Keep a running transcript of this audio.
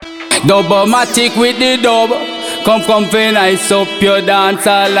Dub-o-matic with the dub. Come fi nice up your dance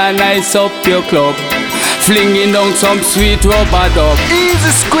hall and nice up your club. Flinging down some sweet rubber dub.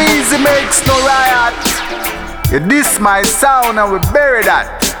 Easy squeeze, it makes no riot. You diss my sound and we bury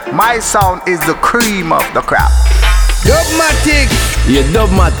that. My sound is the cream of the crop. Dubmatic. Yeah,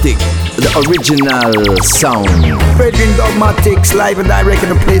 Dubmatic, the original sound. Spreading Dubmatics live and direct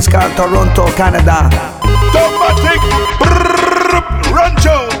in a place called Toronto, Canada. Dubmatic,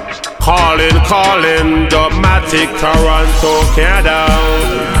 Rancho. Calling, Dubmatic, Toronto, Canada.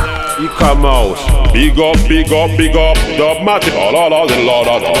 You come out. Big up, Dubmatic.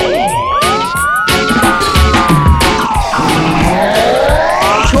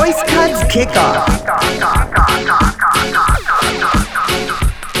 Choice Cuts Kickoff.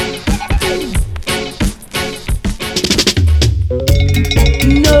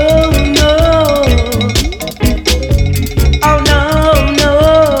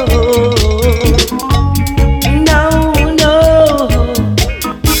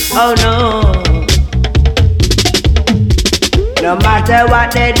 No matter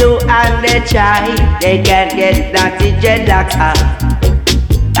what they do and they try, they can't get that dreadlocks out.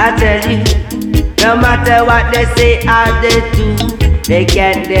 I tell you, no matter what they say and they do, they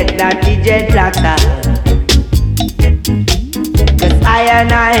can't get that dreadlocks out. Cause I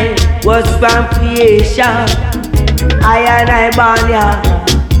and I was from creation, I and I born ya.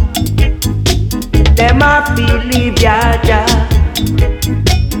 Them a believe ya, ja.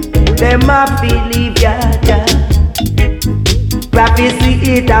 Them a believe ya, ja. Prophecy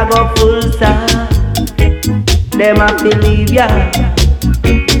it a go full star. Them a believe ya.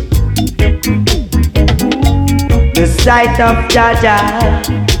 The sight of Jaja,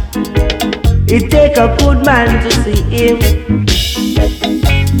 it take a good man to see him.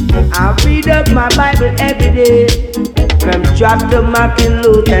 I read up my Bible every day, from chapter Martin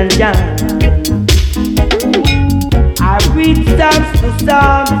Luther and John. I read Psalms to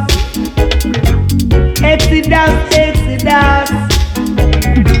Psalms, Exodus, but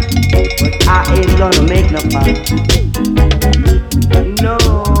I ain't gonna make no part. No,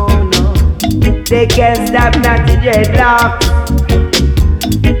 they can't stop not the dreadlocks.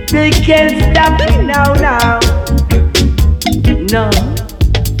 They can't stop me now. No,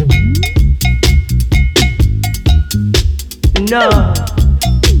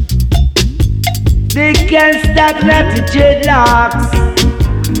 they can't stop not the dreadlocks.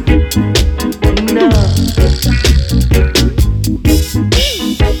 No.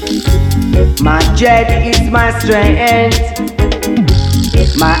 My dread is my strength.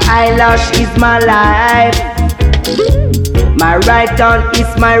 My eyelash is my life. My right arm is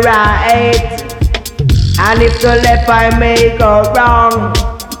my right. And if the left I may go wrong,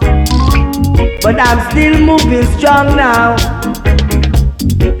 but I'm still moving strong now,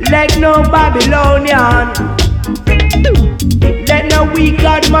 like no Babylonian. Let no weak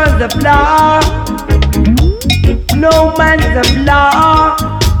God man's the flaw. No man's the flaw.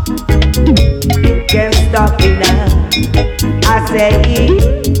 Can't stop me now. I say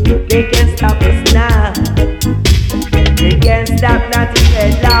they can't stop us now. They can't stop nothing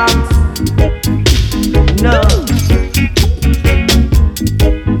headlocks. No.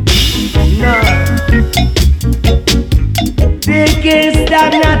 They can't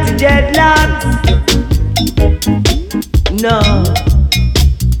stop nothing deadlocks. No.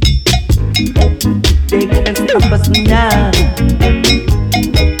 They can't stop us now.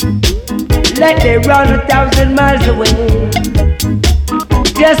 Like they run 1,000 miles away,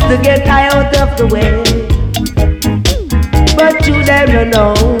 just to get I out of the way. But to them no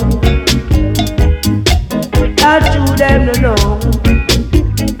know, not to them no know.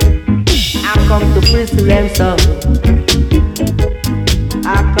 I come to bristle them so. I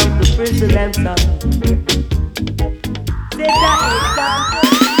come to bristle them so. Say that it's done.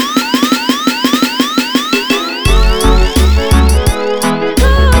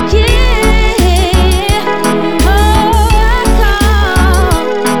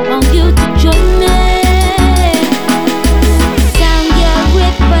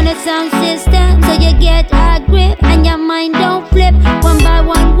 Sound system, so you get a grip and your mind don't flip. One by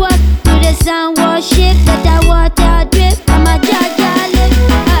one walk through the sound worship. Let that water drip from my jaja lip.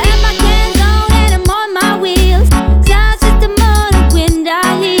 I have my hands on and I'm on my wheels. Sound system on the window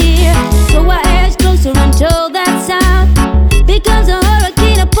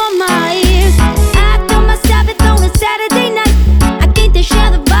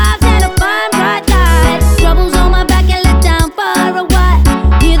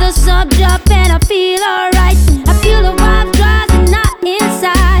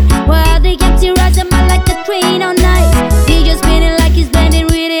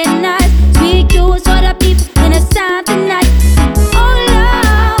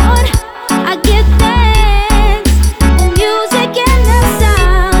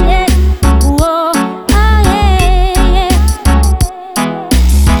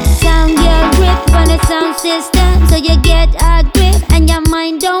system, so you get a grip and your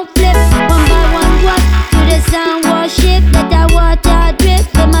mind don't flip. One by one walk to the sound worship. Let the water drip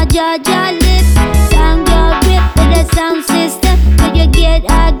from my jaw lip. Sound your grip to the sound system, so you get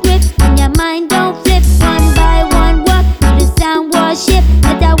a grip and your mind don't flip. One by one walk to the sound worship.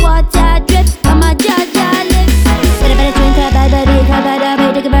 Let the water drip from my jaw lip. Could have been a twin, could have been a day, could have been a way,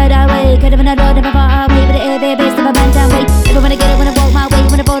 take a bird away. Could have been a road never far away, but the air based on my bantam way. Never wanna get it when I walk my way,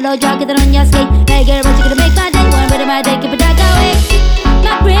 when I follow, jog, get it on your skate. Hey, get it right, you gonna make my day. One bit of my day, keep it dark away.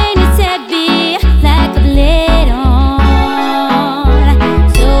 My brain is heavy, like a lid on.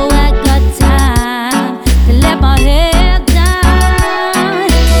 So I got time to let my head down.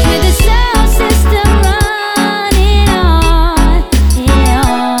 With the sound system running on,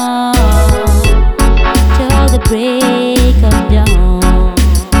 yeah, till the break of dawn.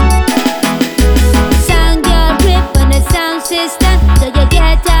 Sound your grip on the sound system, so you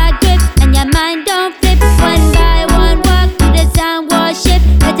get a grip and your mind don't flip. One by one walk to the sound worship.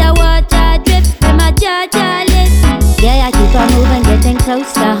 Let the water drip from my jaw lip. Yeah, I keep on moving, getting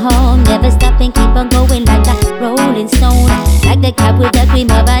close to home. Never stopping, keep on going like a rolling stone. Like the cat with the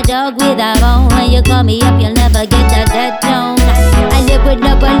cream of a dog with a bone. When you call me up, you'll never get a dead tone. I live with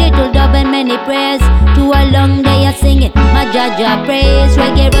love, a little dub and many prayers. To a long day of singing my jaw praise.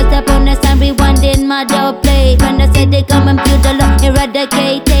 Reggae rust up on the sun, rewinding my dub play. When I said they come and feel the love,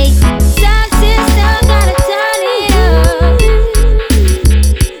 eradicate it. Sound system, gotta turn it up.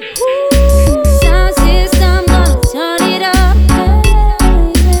 Sound system, gonna turn it up.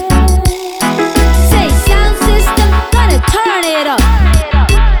 Say sound system, gonna turn it up.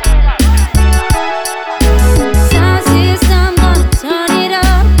 Sound system, gonna turn it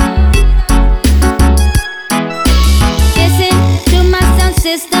up. Listen to my sound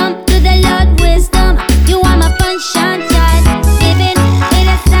system, to the Lord wisdom. You are my sunshine child, living in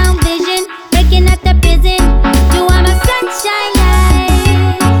a sound vision, breaking out the prison. You are my sunshine light.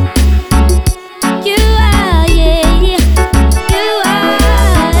 You are, yeah, you are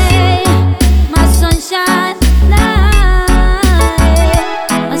my sunshine light,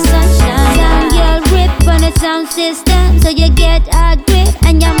 my sunshine. Sound your grip on the sound system, so you get a grip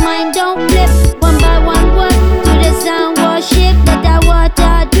and your mind don't flip. One by one walk to the sound worship. Let the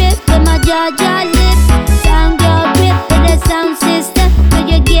water drip from my jaw lip. Sound your grip to the sound system, so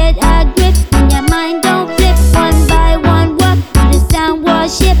you get a grip and your mind don't flip. One by one walk to the sound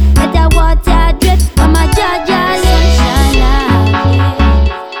worship. Let the water drip from my jaw lip. Sunshine light.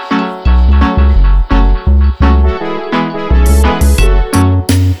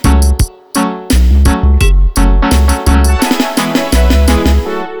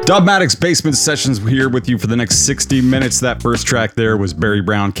 Dubmatic's Basement Sessions here with you for the next 60 minutes. That first track there was Barry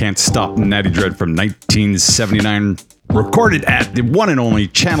Brown, Can't Stop Natty Dread from 1979. Recorded at the one and only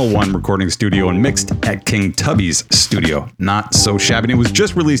Channel 1 recording studio and mixed at King Tubby's studio. Not so shabby. And it was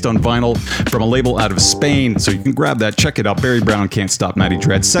just released on vinyl from a label out of Spain, so you can grab that. Check it out. Barry Brown, Can't Stop Natty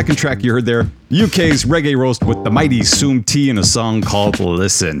Dread. Second track you heard there, UK's Reggae Roast with the mighty Soom T in a song called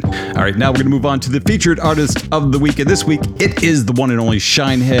Listen. All right, now we're going to move on to the featured artist of the week. And this week, it is the one and only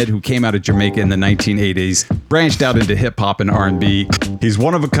Shinehead, who came out of Jamaica in the 1980s, branched out into hip-hop and R&B. He's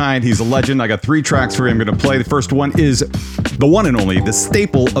one of a kind. He's a legend. I got 3 tracks for you I'm going to play. The first one is the one and only, the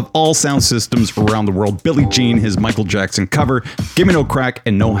staple of all sound systems around the world, Billie Jean, his Michael Jackson cover, Gimme No Crack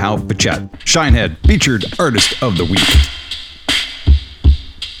and No How for Chat. Shinehead, featured artist of the week.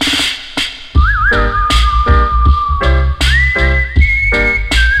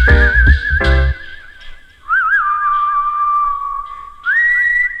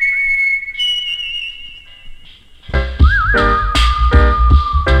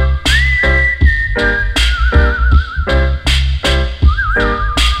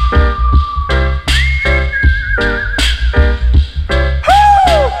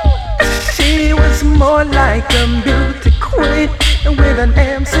 Like a beauty queen with an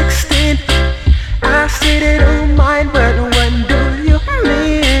M16. I said it don't mind, but when do you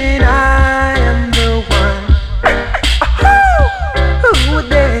mean I am the one who would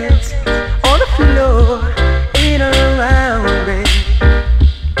dance on the floor in and around me?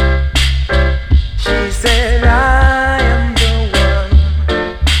 She said I am the one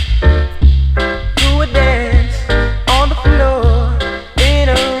who would dance on the floor in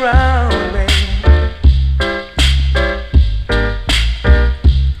and around me.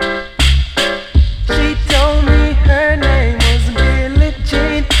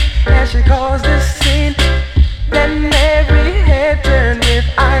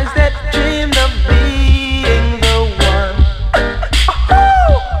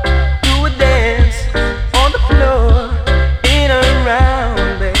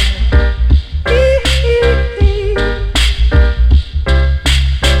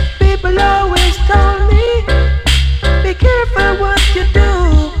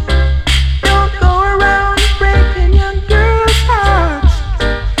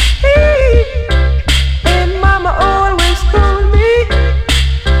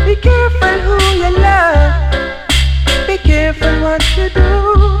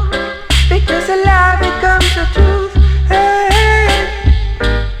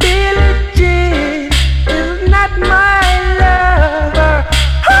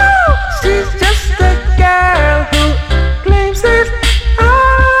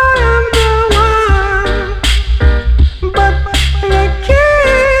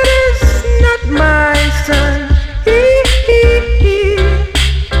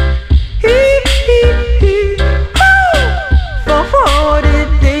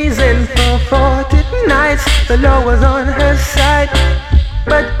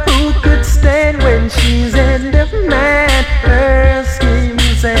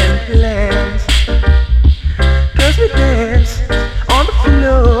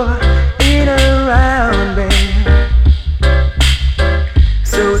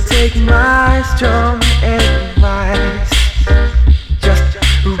 So take my strong advice. Just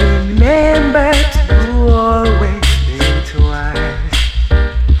remember to always think twice.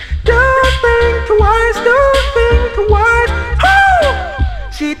 Don't think twice, don't think twice. Oh!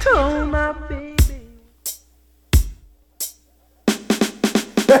 She told my baby.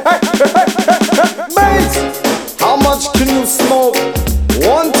 Mate, how much can you smoke?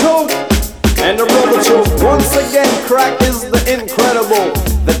 1, 2, and the rubber choke. Once again, crack is the incredible,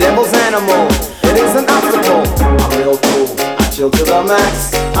 the devil's animal. It is an obstacle. I'm real cool, I chill to the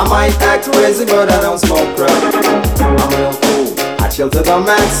max. I might act crazy, but I don't smoke crack. I'm real cool, I chill to the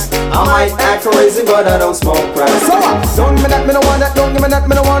max. I might act crazy, but I don't smoke crack. So what? Don't give me that, me no want that. Don't give me that,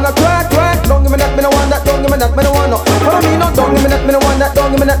 me no want no crack, crack. Don't give me that, me no want that. Don't give me that, me no want no. Follow me, no. Don't give me that, me no want that.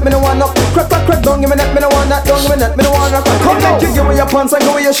 Don't give me that, me no want no. Crack, crack, crack. Don't give me that, me no want that. Don't give me that, me no want no. Come now, you give me your pants and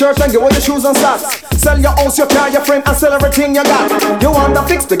give me your shirt and give me your shoes and socks. Sell your house, your car, your frame, and sell everything you got. You want a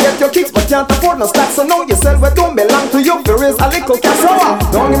fix to get your kicks, but can't afford no stacks. So now you sell what don't belong to you. There is a little cash. So what?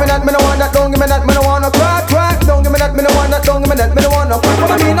 Don't give me that, me no want that. Don't give me that, me no want no crack, crack. Don't give me that, me no want that. Don't give me that, me no want no crack.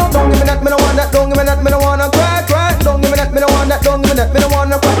 Follow me, no. Don't give me that, me no want that. Don't give me that, me no want no crack, crack. Don't give me that, me no want that. Don't give me that, me no want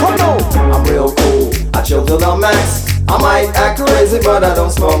no crack. Come now. I'm real cool, I chill to the max. I might act crazy, but I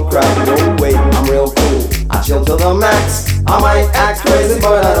don't smoke crack. No way, I'm real cool, I chill to the max. I might act crazy,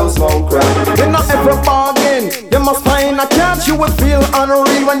 but I don't smoke crack. In every bargain, you must find a catch. You will feel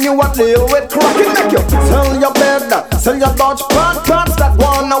unreal when you are deal with crack. It make you sell your bed, sell your Dodge pot, pots that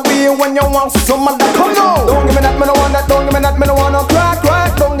one away when you want some of that. Come on, don't give me that, me no want that. Don't give me that, me no want no crack,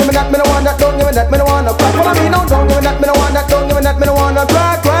 crack. Don't give me that, me no want that. Don't give me that, me no want no crack. Follow me now, don't give me that, me no want that. Don't give me that, me no want no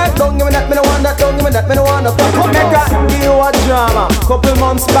crack, crack. Don't give me that, me no want that. Don't give me that, me no want no crack. Come make I give you a drama, couple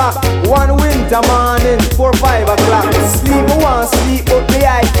months back. One winter morning, 4, 5 o'clock. Sleep, I want sleep, but the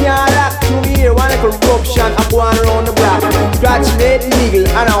eye can't lock. To me here, one little corruption, I'm going around the block. Scratch made legal,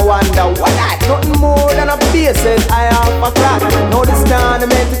 and I wonder what that. Nothing more than a basis, I have a crack. Now this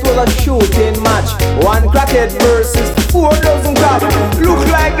tournament, it was a shooting match. 1 crackhead versus 4 dozen crap. Look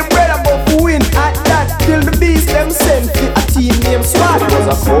like the bread above win at that. Till the beast them sent a team named SWAT. It was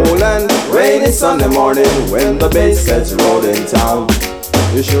a cold and rainy Sunday morning when the bass sets rode in town.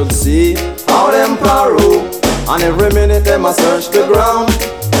 You should see how them paro, and every minute them a search the ground.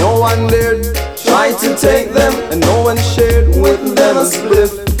 No one dared try to take them, and no one shared with them a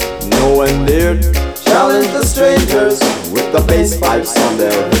spliff. No one dared challenge the strangers with the bass pipes on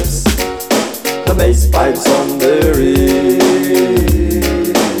their hips. The bass pipes on their hips.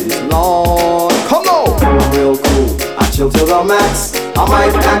 Lord, come on! I'm real cool, I chill to the max. I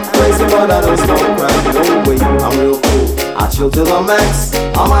might act crazy, but I don't smoke crack. No way, I'm real cool, I chill to the max.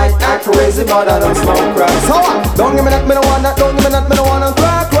 I might act crazy, but I don't smoke crack. So what? Don't give me that, me no want that. Don't give me that, me no want no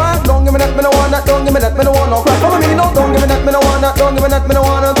crack, crack. Don't give me that, me no want that. Don't give me that, me no want no crack. Follow me, no. Don't give me that, me no want that. Don't give me that, me no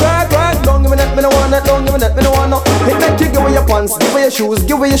want no crack, crack. Don't give me that, me no want that. Don't give me that, me no want no. It make you give away your pants, give away your shoes,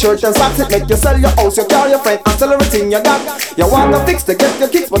 give away your shirt and socks. It make you sell your house, your car, your friend, and sell everything you got. You want a fix to get your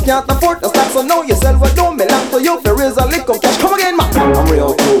kicks, but can't afford the stacks. So now you sell what don't belong to you. There is a little cash. Come again, man. I'm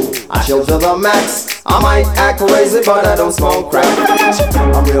real cool, I chill to the max. I might act crazy, but I don't smoke crack.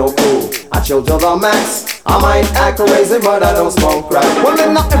 I'm real cool, I chill to the max. I might act crazy, but I don't smoke crack. Well,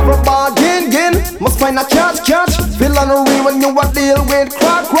 then not every bargain, must find a catch. Feel honorary when you a deal with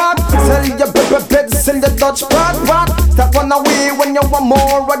crack. Sell your bed, sell your Dutch pot. Step on away when you want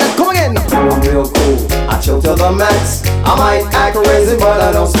more of that. Come again. I'm real cool, I chill to the max. I might act crazy, but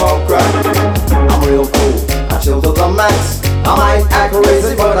I don't smoke crack. I'm real cool, I chill to the max. I might act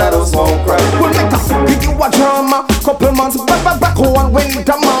crazy, but I don't smoke crack. Well, make us give you a drama. Couple months back, one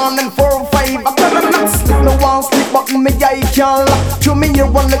winter morning, 4 or 5. I tell them not sleep, no one sleep, but me I can't lock. To me, you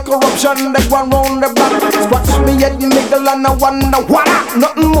want the corruption, they go round the block. Scratch me head, niggle, and I wonder what.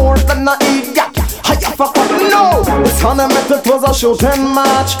 Nothing more than a idiot. Higher fuck up, no. This tournament, it was a shooting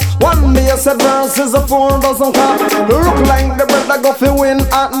match. One day I said versus a 4 dozen cop. Look like the brother go fi win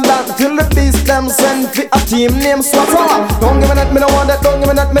at that. Till the beast them send fi a team named SWAT. Don't give me that, me no want that. Don't give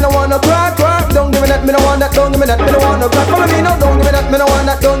me that, me no want no crack. Don't give me that, me no want that. Don't give me that, me no want no crack. Follow me now. Don't give me that, me no want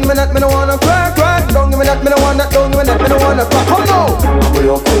that. Don't give me that, me no want no crack. Don't give me that, me no want that. Don't give me that, me no want no crack. Come now. I'm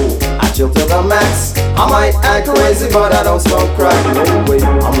real cool, I chill to the max. I might act crazy, but I don't smoke crack. No way,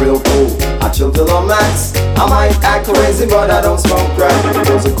 I'm real cool, I chill to the max. I might act crazy, but I don't smoke crack. It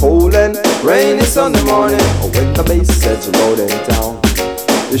was a cold and rainy Sunday morning when the bass sets rode in town.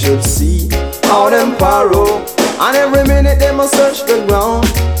 You should see how them paro, and every minute they must search the ground.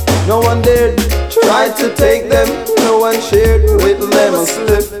 No one dared try to take them. No one shared with them a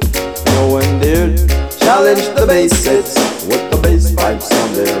slip. No one dared challenge the bass sets with the bass pipes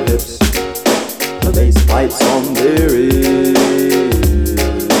on their lips. The bass pipes on their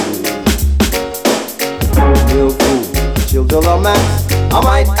ears.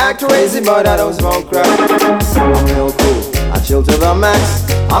 act crazy, but I don't smoke crack. I'm real cool, I chill to the max.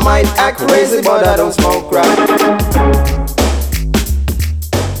 I might act crazy, but I don't smoke crack.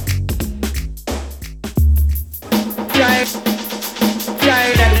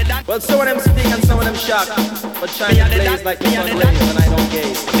 Well, some of them speak and some of them shock, but shine the blaze like the sun blaze and I don't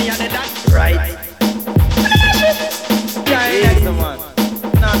gaze. Right? Here's the one.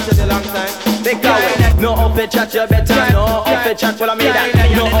 Now I'm a long time. Big guy. No up it chat, you better. No up it chat, well I mean that.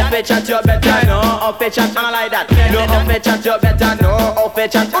 No up it chat, you better. No up it chat, I like that. No up it chat, you better. No up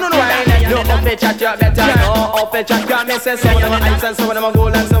it chat, oh no that. No up it chat, you better. No up it chat, come and say some of them are ice and some of them are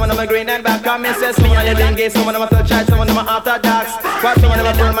gold and some of them are green and black. Come and say some of them are dengue, some of them are third child, some of them are after darks. What some of them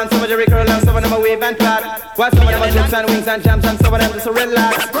are firm and some of them are curl and some of them are wave and clad. What some of them are jokes and wings and jams and some of them just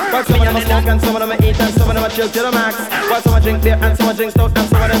relax. What some of them are smoke and some of them are eat and some of them are chill to the max. What some of them drink beer and some of them drink stout and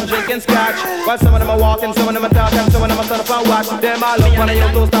some of them drinking scotch. While some of them are walking, some of them are talking, some of them are stand up and watch. Them all up on the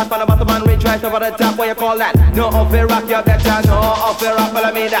YouTube start from the bottom and reach right over the top. What you call that? No off it rock, you better. No off it rock, well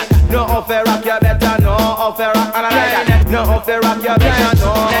I mean that. No off it rock, you better. No off it rock, and I like that. No off it rock, you better. No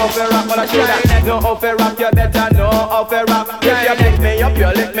off it rock, well I show that. No off it rock, you better. No off it rock. If you pick me up,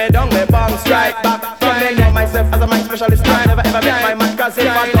 you lick me down, me bomb strike back. From me know myself as a mind specialist. I never ever met my man, cause if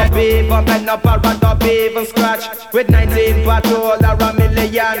I top even bend up, I'll run up even scratch. With 19 patrol, or a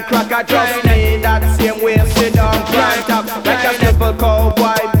million cracker, trust me, that same way sit down, plant up. Like a simple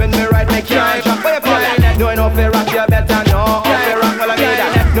cowboy, when me ride, me can't drop. What you call it? No, no, fi rock, you better. No, off fi rock, well I mean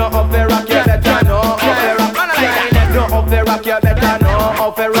that. No, off fi rock, you better. No, off fi rock, well I like that. No, off fi rock, you better. No,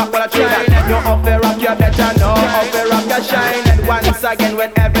 off fi rock, well I true that. No, off fi rock, you better. No, off fi rock, you shine. And once again,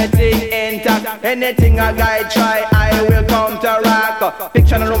 when everything intact, anything a guy try, I will counteract.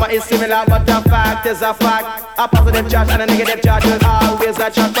 Picture and rumor is similar, but the fact is a fact. A positive charge and a negative charge will always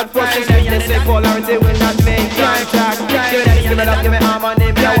attract. But process when they say polarity will not make contact. Give me love, give me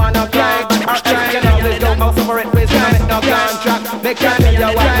harmony, me I wanna climb. You can always go out separate ways, you make no contract. Make time me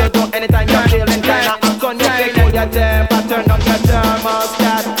your wife, you do anytime you're feeling kinda up on your face. Hold your temper, turn on your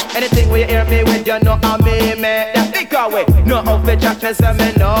thermostat. Anything where you hear me with, you know I mean me. That big away. No off the chat, me say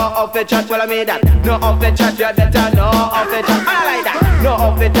me no off the chat, well I mean that. No off the chat, you better. No off the chat, I like that. No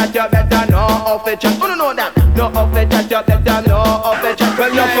off the chat, you better. No off the chat, you know that. No off the chat, you better. No off the chat.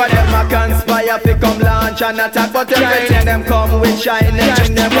 Well, no for them I conspire fi come launch and attack, but everything them come with shine and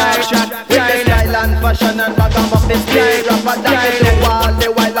bring them action. With the style and fashion and bag them up display. Rapper that is the wall, the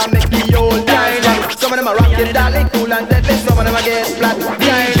while I make the old dance. Some of them are rocking dolly, cool and deadly. Some of them are get flat.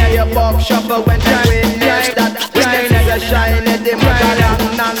 DJ a pop shuffle when they witness that. When they see a shine at the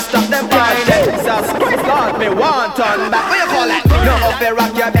mother non-stop them party. Jesus Christ, Lord, me want turn back. What you call it? No off it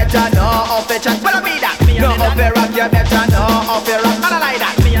rock, you better. No off it chat, well I mean that. No off it rock, you better. No off it rock, and I like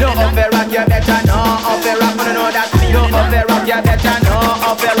that. No off it rock, you better. No off it rock, I know that. No off it rock, you better. No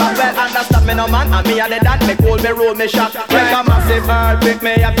off it rock, well understand me no man. And me and the dad, me cool, me roll, me shot. Like a massive earthquake,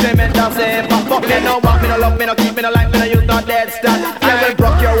 me have tremendous impact. Fuck me no walk, me no love, me no keep, me no like, me no use no dead stand. I will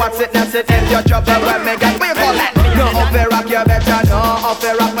broke your what's it, that's it, end your trouble when me get. What you call that? No off it rock, you better. No off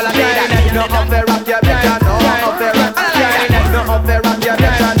it rock, well I need that. No off it rock, you better. No off it rock, I like that. No off it rock, you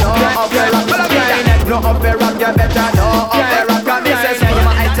better. No off it rock, well I need that. No off it rock, you better. No off it rock, I miss it. Some of them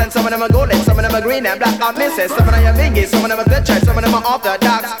are ice and some of them are golden, some of them are green and black. I miss it. Some of them are bingy, some of them are good chai, some of them are off the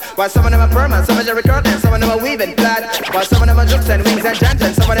docks. While some of them are firm and some of them are curtain, some of them are weaving flat. While some of them are jokes and wings and chants,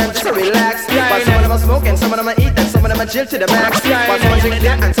 and some of them just relax. While some of them are smoking, some of them are eating, some of them are chill to the max. While some drink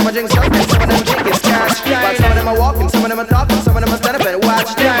beer and some drink stout and some of them drink is cash. While some of them are walking, some of them are talking, some of them are stand up and watch.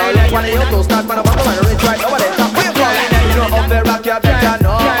 Them all look one of your toes, start from the bottom and reach right over the top. What you call it? No off the rock, you better.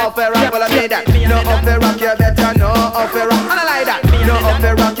 No off the rock, well I made that. No off the rock, you better. No off the rock, and I like that. No off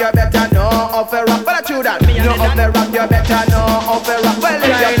the rock, you better. No off the rock, well I true that. No off the rock, you better. No off the rock, well if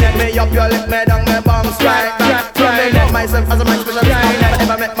you lift me up, you lift me down, me bomb strike back. So me know myself as a man specialist. I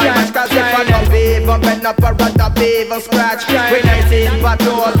never met my match, cause if I don't even bend up a rat up even scratch. With 19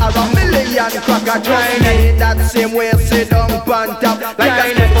 patrol or a million cracker, trust me, that same way sit down on top. Like a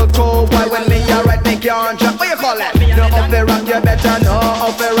simple cowboy when me a ride me can't drop. What you call it? No off the rock, you better. No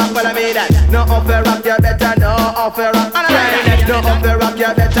off the rock, well I mean that. No off the rock, you better. No off the rock, and I like that. No off the rock,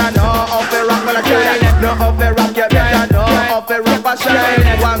 you better. No off the rock, well I try that. No off the rock, you better. No off the rock, I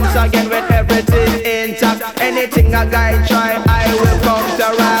shine. Once again with everything intact. Anything a guy try, I will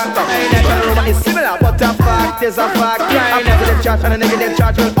counteract. It's similar, but the fact is a fact. A positive charge and a negative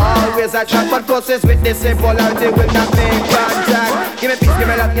charge will always attract. But forces with the same polarity will not make contact. Give me peace, give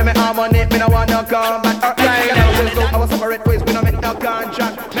me love, give me harmony. Me no wanna come back. Alright, I will go our separate ways. We no make no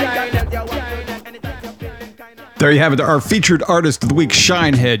contract. Make that tell you what you anything you're feeling kinda. There you have it, our featured artist of the week,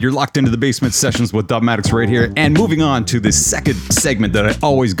 Shinehead. You're locked into the Basement Sessions with Dubmatics right here. And moving on to the second segment that I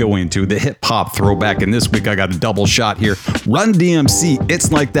always go into, the hip-hop throwback. And this week I got a double shot here. Run DMC,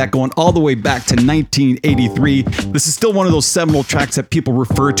 It's Like That, going all the way back to 1983. This is still one of those seminal tracks that people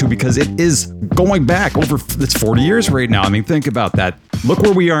refer to because it is going back over, it's 40 years right now. I mean, think about that. Look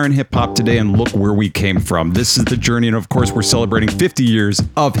where we are in hip-hop today and look where we came from. This is the journey, and of course we're celebrating 50 years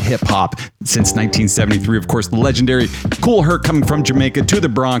of hip-hop since 1973. Of course, the legendary Kool Herc coming from Jamaica to the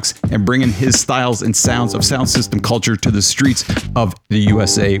Bronx and bringing his styles and sounds of sound system culture to the streets of the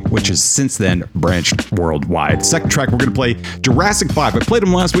USA, which has since then branched worldwide. Second track, we're going to play Jurassic 5. I played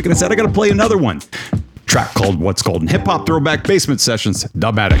them last week and I said I got to play another one. Track called What's Golden. Hip-hop throwback, Basement Sessions,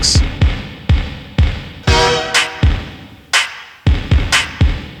 Dubmatics.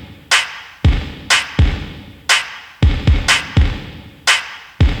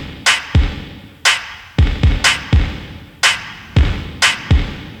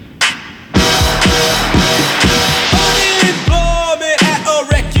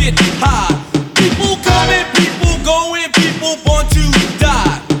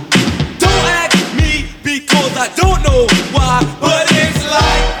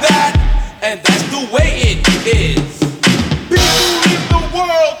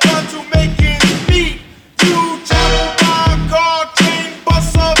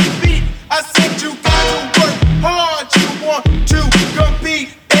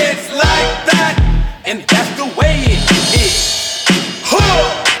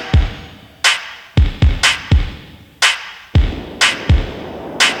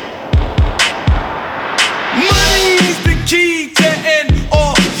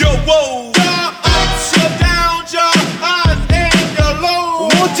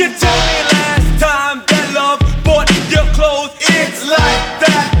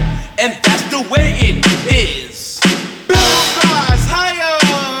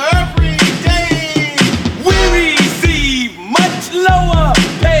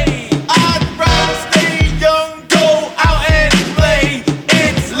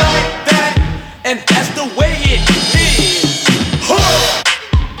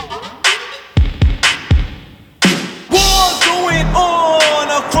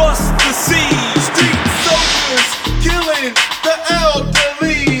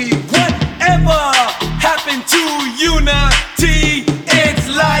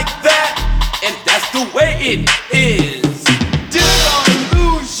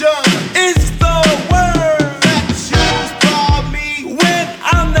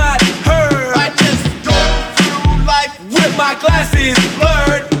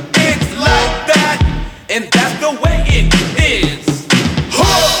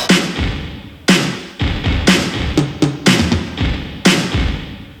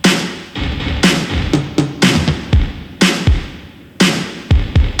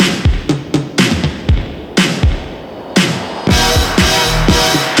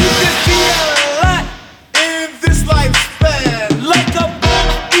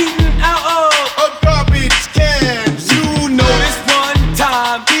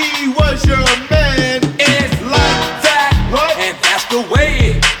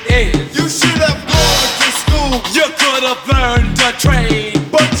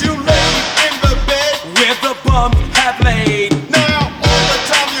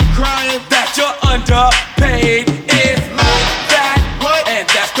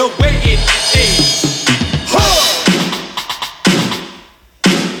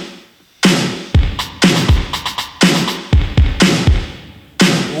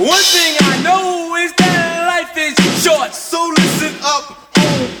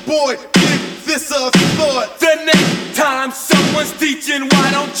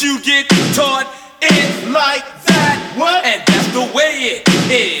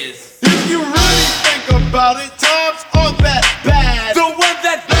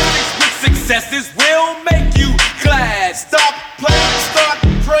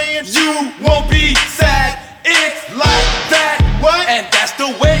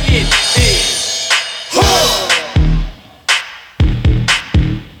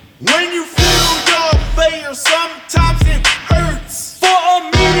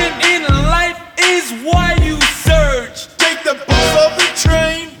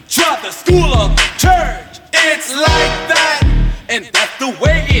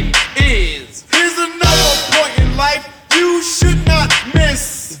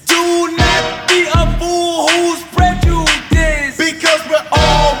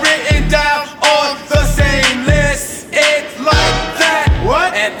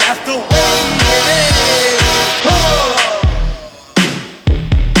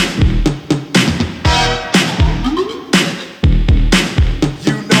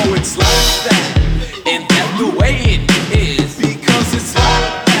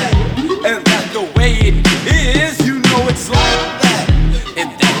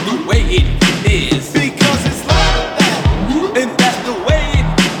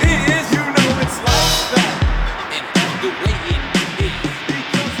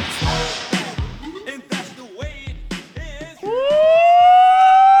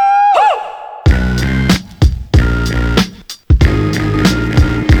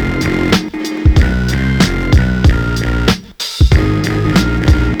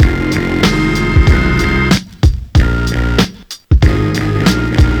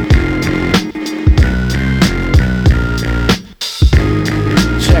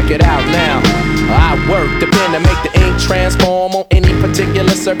 I work the pen to make the ink transform on any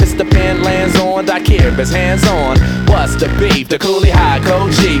particular surface the pen lands on. I care if hands on. What's the beef? The coolie high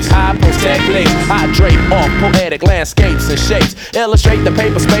code chiefs, high post techniques. I drape off poetic landscapes and shapes. Illustrate the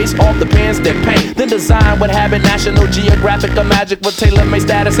paper space off the pens that paint. Then design what habit National Geographic or magic with tailor-made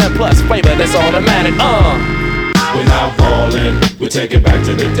status and plus flavor that's automatic. We're not falling, we take it back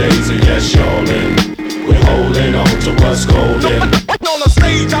to the days of yes, y'allin'. We're holding on to what's golden. On the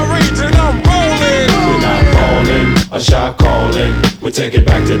stage I rage and I'm rolling. We're not falling, a shot calling. We take it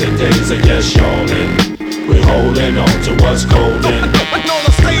back to the days of yes, y'allin'. We're holding on to what's golden. On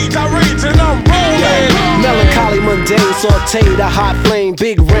the stage I rage and I'm rolling. Melancholy, mundane, sauteed, a hot flame.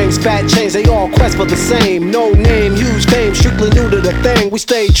 Big rings, fat chains, they all quest for the same. No name, huge fame, strictly new to the thing. We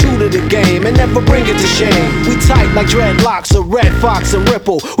stay true to the game and never bring it to shame. We tight like dreadlocks, a red fox and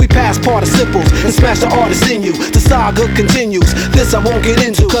ripple. We pass participles and smash the artist in you. The saga continues, this I won't get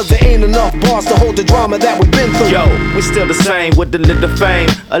into, cause there ain't enough bars to hold the drama that we've been through. Yo, we still the same with a little fame,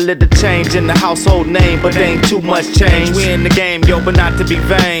 a little change in the household name, but ain't too much change. We in the game, yo, but not to be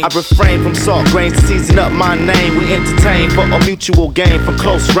vain. I refrain from salt grains to season up my name. We entertain for a mutual gain from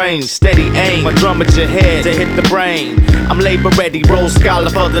close range, steady aim. My drum at your head to hit the brain. I'm labor ready, roll scholar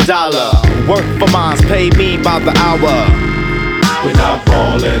for the dollar. Work for mines, pay me by the hour. We're not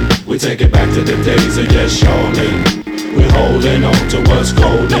falling, we take it back to the days of yes, y'allin'. We're holding on to what's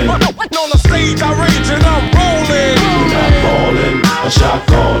golden. On the stage I rage and I'm rolling. We're not falling, a shot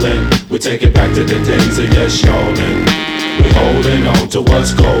calling. We take it back to the days of yes, y'allin'. We're holding on to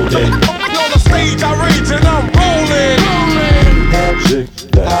what's golden. On the stage I rage and I'm rolling. Music,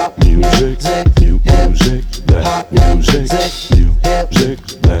 that music, new music, that music, new music,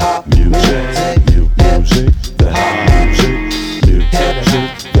 that music, new music, that music, new music,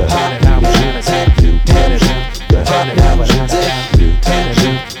 that music, new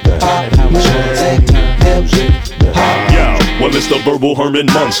music, that music, Yo, well it's the verbal Herman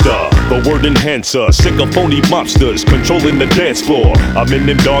monster, the word enhancer, sick of phony mobsters controlling the dance floor. I'm in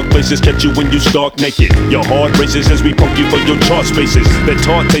them dark places, catch you when you stark naked. Your heart races as we poke you for your chart spaces. That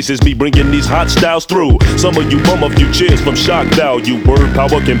taunt tastes me bringing these hot styles through. Some of you bum a few cheers from shock value. Word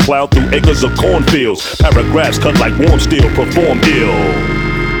power can plow through acres of cornfields. Paragraphs cut like warm steel, perform ill.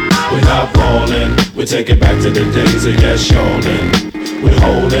 We're not falling, we take it back to the days of yes, y'allin'. We're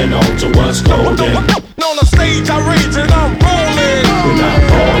holding on to what's golden. On the stage I rage and I'm rolling. We're not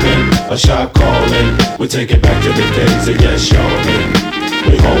falling, a shot calling. We take it back to the days of yes, y'allin'.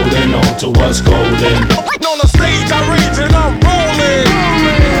 We're holding on to what's golden. On the stage I rage and I'm rolling.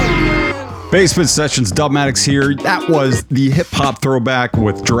 Basement Sessions, Dubmatics here. That was the hip-hop throwback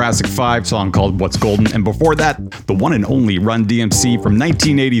with Jurassic 5 song called What's Golden. And before that, the one and only Run DMC from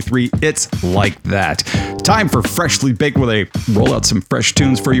 1983, It's Like That. Time for Freshly Baked, where they roll out some fresh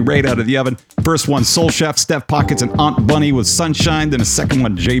tunes for you right out of the oven. First one, Soul Chef, Steph Pockets, and Aunt Bunny with Sunshine. Then a second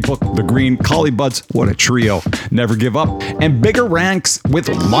one, J-Book, The Green, Collie Buds, what a trio. Never Give Up. And Biga Ranx with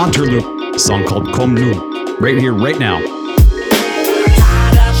Monterloop, a song called Comme Nous. Right here, right now.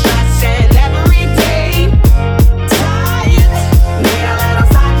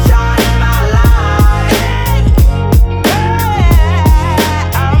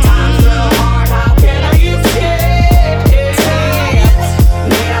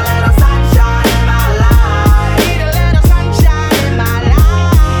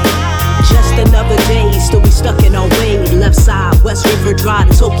 West River Drive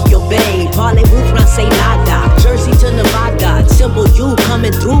to Tokyo Bay, Parlez-vous français nada, Jersey to Nevada, simple you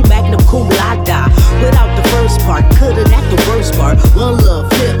coming through, magna cum laude. Without the first part, coulda that the worst part. One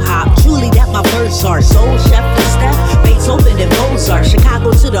love, hip hop, truly that my first heart. Soul Chef and Steph, Beethoven and Mozart,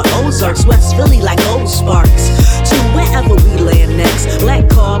 Chicago to the Ozarks, West Philly like old sparks. To wherever we land next, Black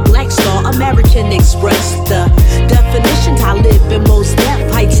Car, Black Star, American Express. The definitions I live in most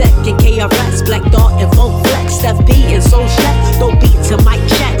depth, high tech and KRS, Black Thought and Funk Flex, Steph B and Soul Chef. Don't beat to mic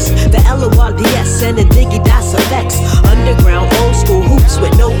checks. The LORDS and the Diggy Das effects. Underground old school hoops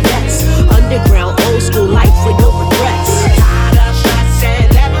with no bets. Underground old school life with no regrets. Tired of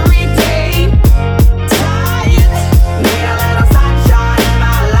stressing every day. Tired. Need a little sunshine in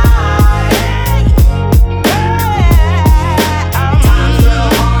my life. Time's real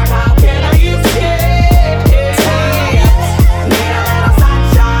hard, how can I use it? Need a little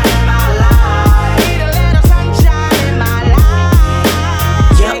sunshine in my life. Need a little sunshine in my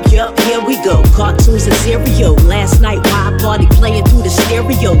life. Yup, here we go. Cartoons and cereal. Last night, wild party playing through the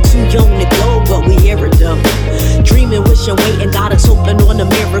stereo. Too young to go, but we hear it though. Dreaming, wishing, waiting, got us hoping on a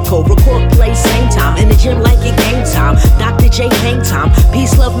miracle. Record, play, same time. In the gym like it game time. Dr. J, hang time.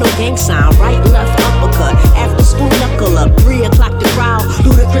 Peace, love, no gang sign. Right, left, uppercut. After school, knuckle up. 3 o'clock the crowd.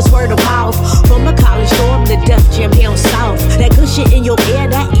 Ludicrous word of mouth. From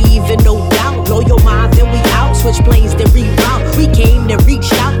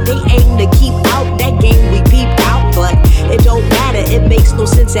no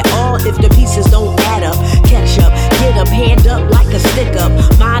sense at all if the pieces don't add up. Catch up, get up, hand up like a stick up.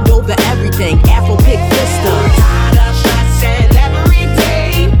 Mind over everything, Afro pick fist up. Tired of stressing every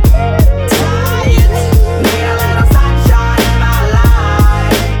day. Tired, need a little sunshine in my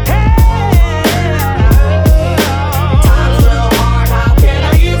life. Time's real hard, how can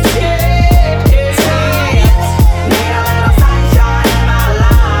I get tired? Need a little sunshine in my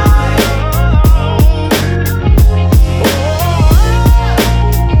life.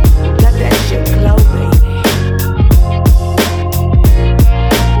 Let that shit glow, baby.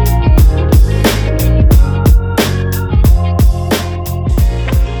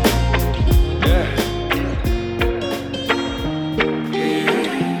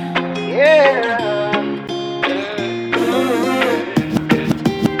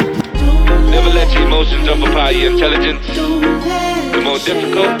 Never let your emotions overpower your intelligence. The more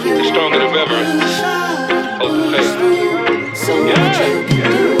difficult, the stronger the reverence. Hold the faith.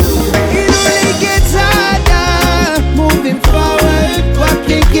 It only gets harder moving forward. What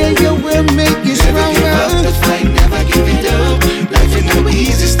can kill you will make you stronger. Never give up the fight, never give it up. Life ain't no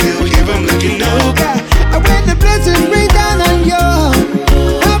easy, still here I'm looking up. And when the blessings rain down on you,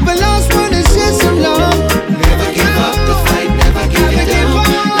 help a lost one and share some love. Never give up the fight, never give it up.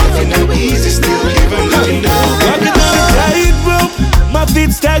 Life ain't no easy, still here I'm looking up. Walking on a tightrope, my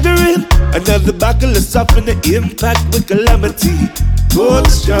feet staggering. Another buckle is soften the impact with calamity. Going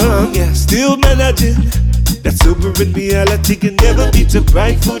strong, yeah, still managing. That sober in reality can never be too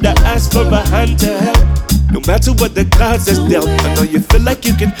bright. Food I ask for a hand to help. No matter what the cards has dealt, I know you feel like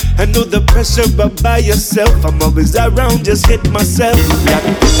you can handle the pressure, but by yourself, I'm always around, just hit myself. Locked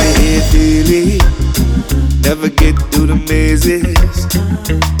in the head daily, never get through the mazes.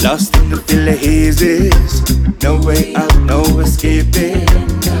 Lost in the feel of hazes, no way out, no escaping.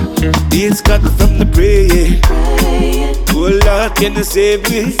 It's cut from the prayer. Oh Lord, can you save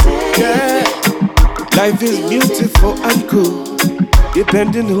me? Yeah. Life is beautiful and cool,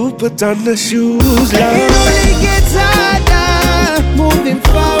 depending who put on the shoes. Love. It only gets harder moving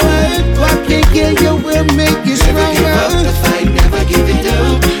forward. What can kill you will make you stronger. Never give up the fight, never give it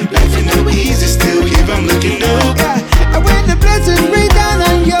up. Life ain't no easy, still here I'm looking up. And when the blessings rain down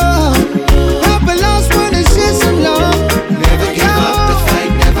on you, help a lost one and share some love. Never give up the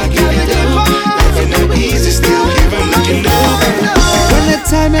fight, never give it up. Life ain't no easy, still here I'm looking up. When the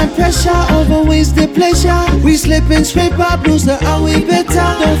time and pressure overweighs the pleasure, we slip and scrape our blues, the are we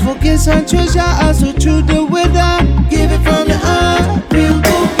better. Don't forget some treasure, also through the weather. Give it from the heart, we'll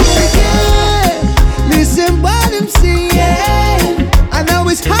go get it. Listen what I'm saying. I know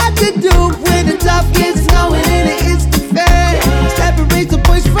it's hard to do when the tough gets going and it's the fair. Separate the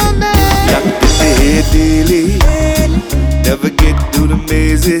boys from men. Locked in the head daily, never get through the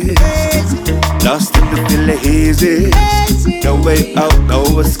mazes. Lost in the feel of hazes, no way out, no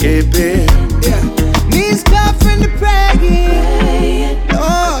escaping. Knees cut from the bragging.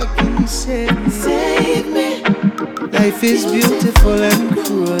 Lord, can you save me? Save me. Life is beautiful and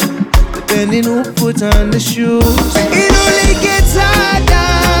cruel, depending who put on the shoes. It only gets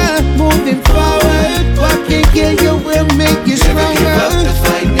harder moving forward. What can kill you will make you stronger. Never give up the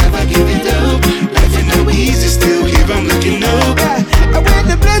fight, never give it up. Life ain't no easy, still here I'm looking up. And when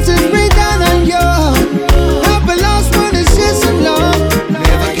the blessings rain down on you, help a lost one and share some love.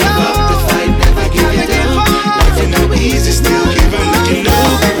 Never give up the fight, never give it up. Life ain't no easy, still here I'm looking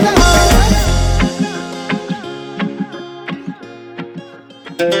up.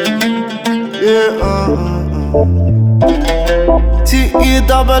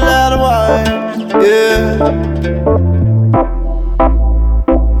 T-E-double-L-Y, yeah.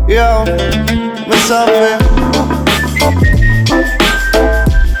 Yo, mais ça fait.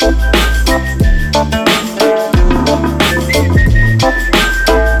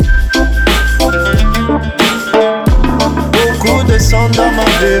 Beaucoup de sons dans ma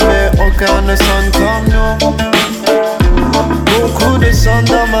vie, mais aucun ne sonne comme nous. Beaucoup de sons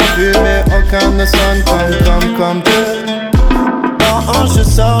dans ma vie, mais aucun ne sonne comme eux. Quand je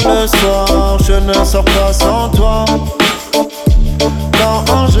sors le soir, je ne sors pas sans toi.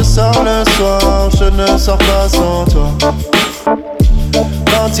 Quand je sors le soir, je ne sors pas sans toi.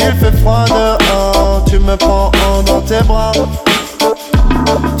 Quand il fait froid dehors, tu me prends dans tes bras.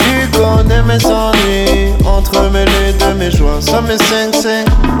 Tu connais mes ennuis, entremêlés de mes joies. Ça me sing.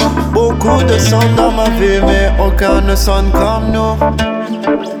 Beaucoup de sons dans ma vie, mais aucun ne sonne comme nous.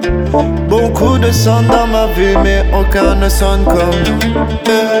 Beaucoup de sons dans ma vie, mais aucun ne sonne comme nous.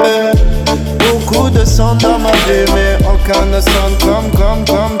 Beaucoup de sons dans ma vie, mais aucun ne sonne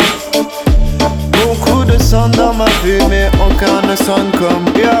comme. Beaucoup de sons dans ma vie, mais aucun ne sonne comme.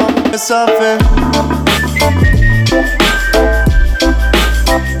 Yo, ça fait.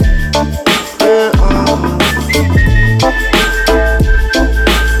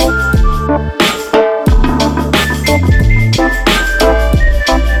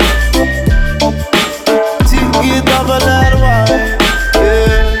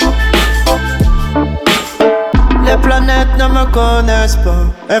 connaissent pas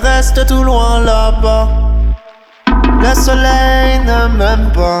et restent tout loin là-bas. Le soleil ne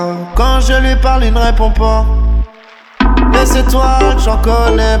m'aime pas, quand je lui parle il ne répond pas. Les étoiles j'en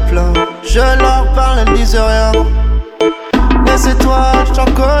connais plein, je leur parle elles disent rien. Les étoiles j'en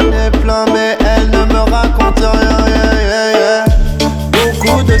connais plein mais elles ne me racontent rien, yeah, yeah, yeah.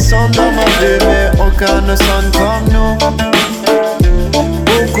 Beaucoup de sons dans ma vie mais aucun ne sonne comme nous.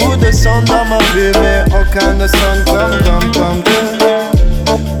 Beaucoup de sons dans ma vie mais aucun ne sonne comme nous.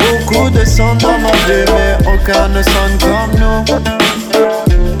 Beaucoup de sons dans ma vie mais aucun ne sonne comme nous.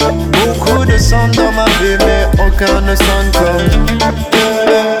 Beaucoup de sons dans ma vie mais aucun ne sonne comme nous.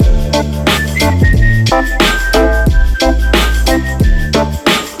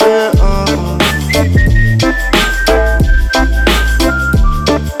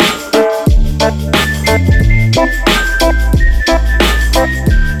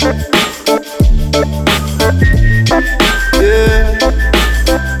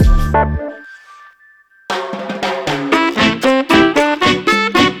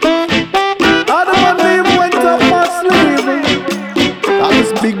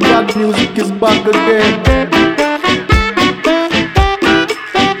 Music is back again.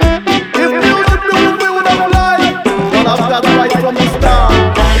 If music knew we would have lied, but I've got right from the start.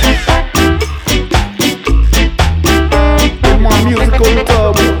 In my musical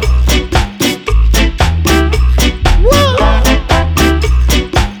turbo.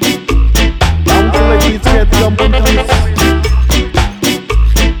 I'm feeling it's get jumping please.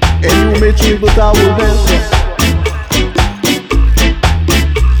 And you may change but I will dance.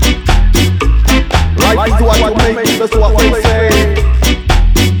 Right to what you make, that's what they say.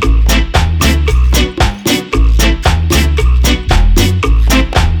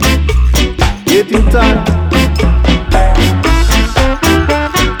 Getting time.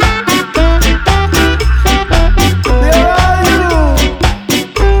 Where are you?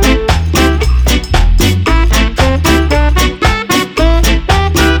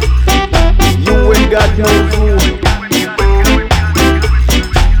 You ain't got no food.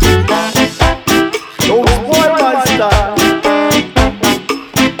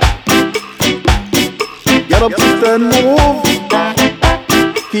 Get up, sister, and move.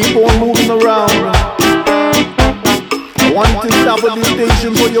 Keep on moving around. I want to establish the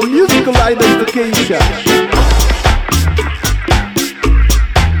station for your musical identification.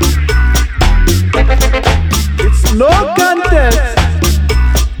 It's no contest.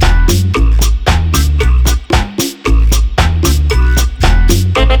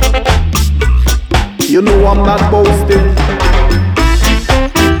 You know I'm not boasting.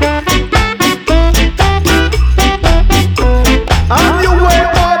 On your way,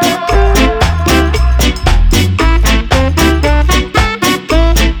 bud.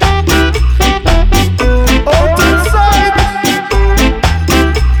 Out inside.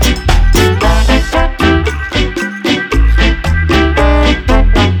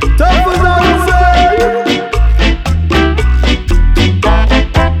 Tuff is outside.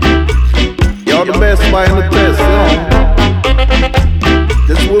 You're the best by the test, you know.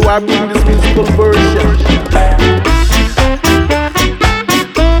 That's why I bring this musical version.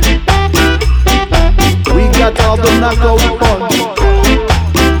 Got all the knockout punch.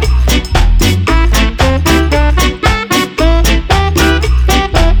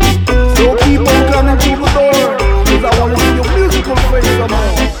 So keep on coming through the door, cause I wanna see your musical face some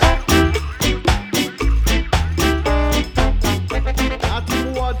more.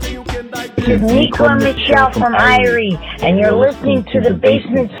 This is Nico and Michelle from Irie, and you're listening to the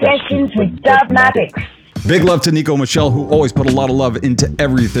Basement Sessions with Dubmatics. Big love to Nico and Michelle, who always put a lot of love into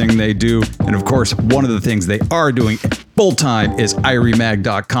everything they do. And of course, one of the things they are doing full-time is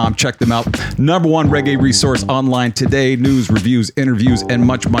IrieMag.com. Check them out. #1 reggae resource online today. News, reviews, interviews, and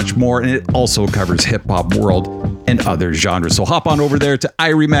much, much more. And it also covers hip-hop world and other genres. So hop on over there to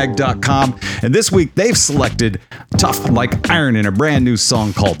IrieMag.com. And this week, they've selected Tough Like Iron in a brand new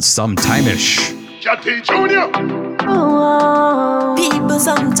song called Sometime-ish. Jatty Junior. Oh, people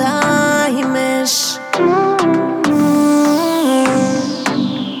sometime-ish.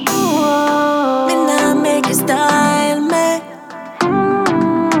 Me nah make it style me.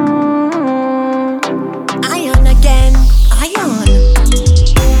 Iron again, iron.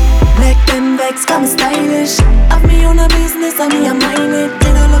 Make them vex, come stylish. Have me on a business and me a mind it.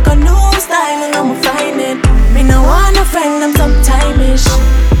 They don't look a new style and I'ma find it. Me no want a friend, I'm sometime-ish.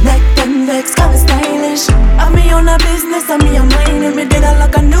 Make them vex, come stylish. Have me on a business and me a mind it. Me did a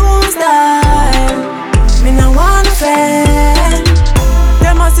look a new style. Me no want a friend.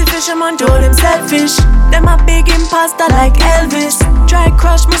 Them a see fisherman told him selfish. Them a big imposter like Elvis. Try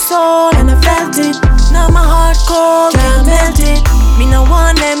crush my soul and I felt it. Now my heart cold, can't melt it.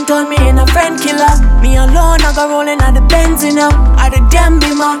 turn me in a friend killer. Me alone, I go rolling at the Benz, you know. At the damn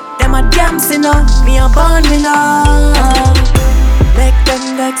bimmer, them a damn sinner. Me a born winner. Make them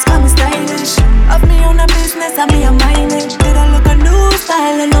vex, come stylish. Of me on a business, and me a mind it. Did I look a new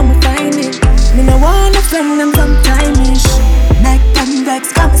style and I'ma find it. Me no wanna friend them sometime-ish. Make them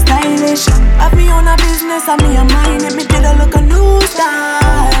vex, come stylish. Of me on a business, and me a mind it. Me did I look a new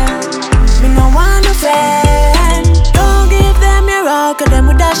style. Me no wanna friend. Don't give them your rock, cause them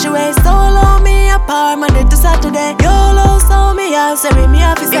would dash away. Solo me apart, Monday to Saturday. YOLO, so me out, say me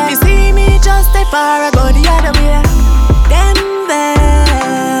off. If you see me, just stay far, I go the other way. Them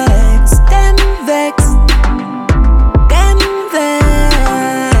vex, them vex, them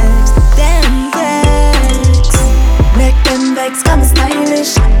vex, them vex. Make them vex, come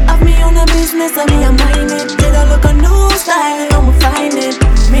stylish. Of me on a business, and me a mind it. Did I look a new style, I'ma find it.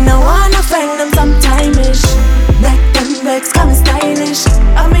 Me no wanna friend them sometime-ish. Make them vex, come stylish.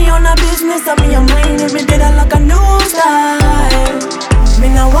 Of me on a business, and me a mind it. Me did I look a new style. Me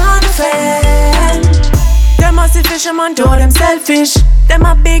no wanna friend. Them a see fisherman, do them selfish. Them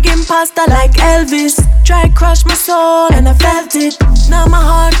a big imposter like Elvis. Try crush my soul and I felt it. Now my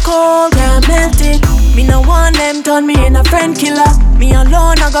heart cold, can't melt it. Me no want them turn me in a friend killer. Me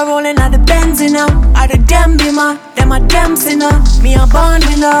alone, I go rolling at the Benz, you know. At the damn bimmer, them a damn sinner. Me a born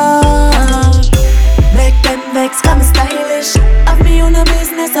winner. Make them vex, come stylish. Of me on a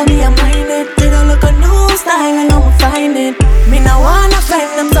business, and me a mind it. Did I look a new style and I'ma find it. Me no wanna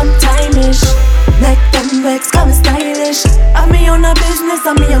friend them sometime-ish. Make them vex, come stylish. Of me on a business,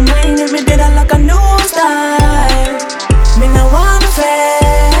 and me a mind it. Me did I look a new style. Me no wanna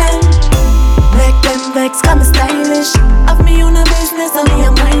friend. Make them vex, come stylish. Of me on a business, and me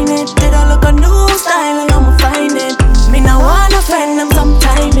a mind it. Did I look a new style and I'ma find it. Me no wanna friend them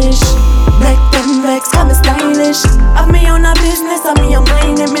sometime-ish. Make them vex, come stylish. Of me on a business, and me a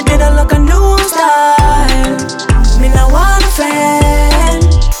mind it. Me did I look a new style. Me no wanna friend.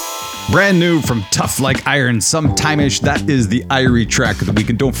 Brand new from Tuff Like Iron, Sometime-ish. That is the Irie track of the week.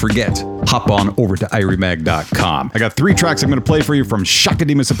 And don't forget, hop on over to IrieMag.com. I got 3 tracks I'm going to play for you from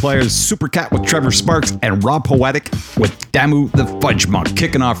Shakadima Suppliers, Supercat with Trevor Sparks, and Rob Poetic with Damu the Fudge Monk.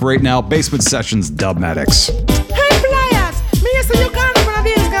 Kicking off right now, Basement Sessions, Dubmatics. Hey, Flyers! Me say you can't run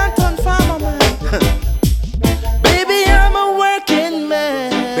these can't turn farmer, man. Baby, I'm a working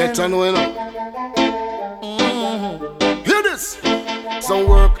man. Better know it. Hear this. Some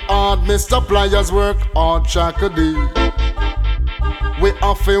work hard, Mr. Pliers work hard, Chakadi. We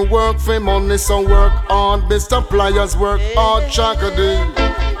often work for money, some work hard, Mr. Pliers work hard, Chakadi.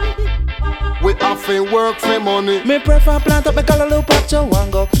 We often work for money. Me prefer plant up, me call a little patch one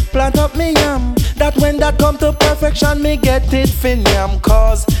go. Plant up me yam, that when that come to perfection, me get it fin yam.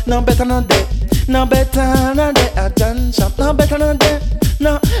 Cause no better than that, no better than that, I done shop, no better than that.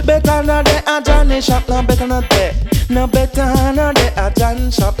 No better than that, I done shop, no better than that. No better than that, I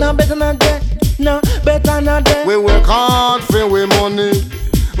done shop, no better than that. No better than that. We work hard for we money.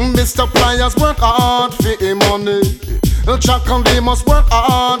 Mr. Pliers work hard for him money. Chuck and they must work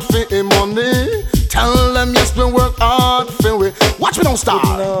hard for him money. Tell them yes, we work hard for we. Watch me don't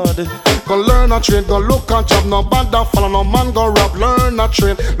start. Go learn a trade, go look a job, no bad da follow no man go rob. Learn a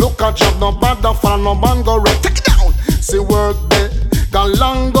trade, look a job, no bad da follow no man go rob. Take it down. See work there, go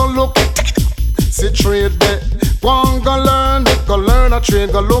long go look it. Take it down. See trade there. Go on, go learn it, go learn a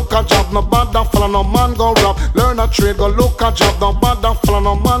trade, go look a job, no bad da follow no man go rob. Learn a trade, go look a job, no bad da follow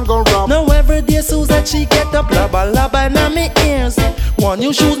no man go rob. Now every day Susan she get up, laba laba in me ears. One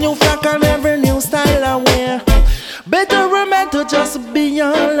new shoes, new frock, and every new style I wear. Better remember to just be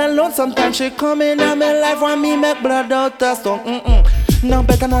all alone. Sometimes she come in my life when me make blood out her stomach. No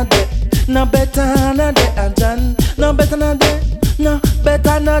better than that, no better than that, I done. No better than that. No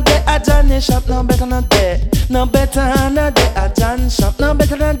better than that, I done shop. No better than that. No better than that, I done shop. No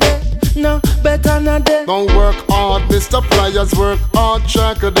better than that. No better than that. Don't work hard, Mr. Pliers work hard,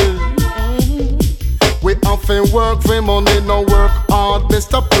 Chakadi. We often work for money, no work hard,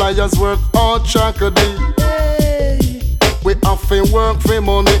 Mr. Pliers work hard, Chakadi. We often work for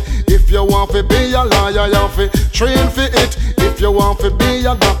money. If you want to be a lawyer, you have to train for it. If you want to be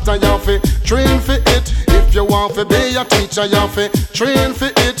a doctor, you have to train for it. If you want to be a teacher, you have to train for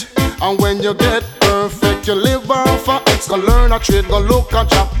it. And when you get perfect, you live off of it. Go learn a trade, go look a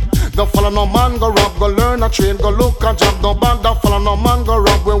job. Don't follow no man, go rob. Go learn a trade, go look a job. Don't bad, don't follow no man, go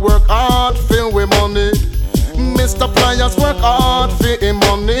rob. We work hard, fill with money. Mr. Pliers work hard, for him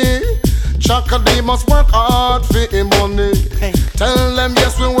money. Chakadi must work hard for him money. Tell them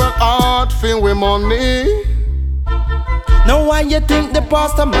yes, we work hard for we money. Now why you think the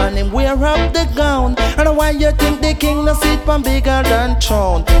pastor man him wear up the gown? And why you think the king no sit on bigger than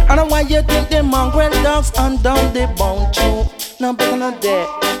throne? And why you think the mongrel dogs and down the bone too? No better not there,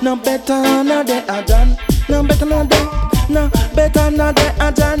 no better not there I done. No better not there, no better not there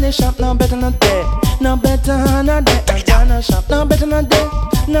I done the shop. No better not there, no better not there I done the shop. No better not there,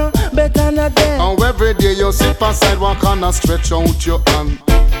 no better not there. And every day you sit on sidewalk and stretch out your hand.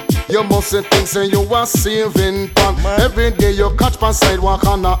 You mustn't think say you are saving pan. Every day you catch on sidewalk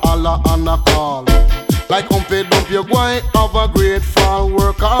and a holler and a call. Like Humpy Dump you going have a great fall.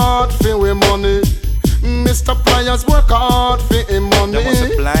 Work hard for we money. Mr. Pliers work hard for him money.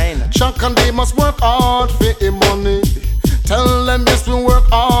 Chuck and they must work hard for him money. Tell them yes we work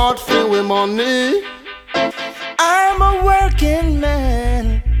hard for we money. I'm a working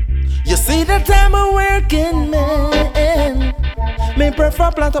man. You see that I'm a working man. Me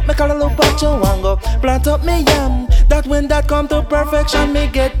prefer plant up me callaloo wango. Plant up me yam. That when that come to perfection me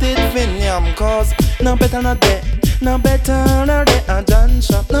get it fin yam. Cause no better not there. No better not there I done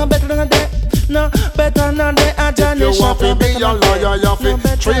shop. No better not there. No better not there I done shop. If you want to be a lawyer you fi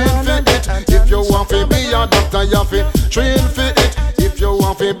train for it. If you want to be a doctor you fi train for it. If you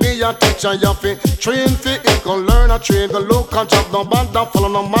want to be a teacher you fi train for it. Go learn a trade, go look a job. No bother follow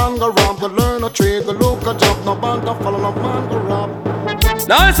no man go rob. Go learn a trade, go look a job. No bother follow no man go rob.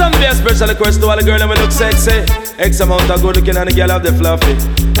 Now it's some a special request to all the girls that look sexy. X amount of good looking and the girl have the fluffy.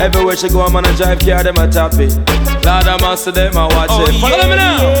 Everywhere she go, I'm on a drive car, them a tappy. Lord of master, them a watch it. Follow me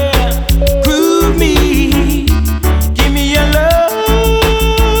now. Yeah. Groove me, give me your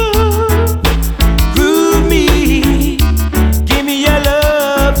love. Groove me, give me your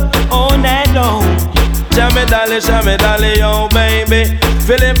love all night long. Show me dolly, oh baby.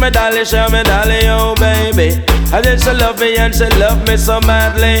 Philip me dolly, show me dolly, oh baby. And then she love me and she love me so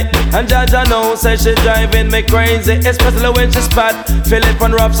madly. And Jaja know say she driving me crazy. Especially when she spot Philip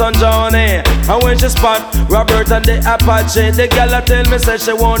and Rob's on Johnny. And when she spot Robert and the Apache. The girl a tell me say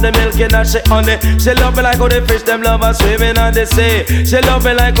she want the milk in and she honey. She love me like how the fish them love her swimming on the sea. She love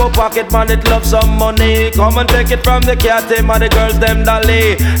me like how pocket man it love some money. Come and take it from the cat team and the girls them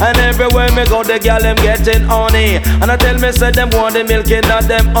dolly. And everywhere me go the girl them getting honey. And I tell me say them want the milk in and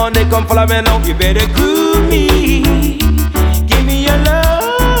them honey. Come follow me now. You better groove me. Give me your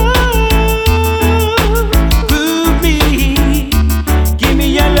love. Groove me. Give me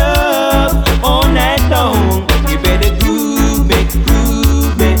your love all night long. You better groove me,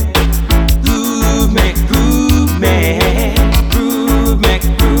 groove me, groove me, groove me, groove me,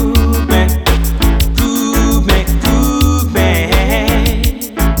 groove me, groove me, groove me.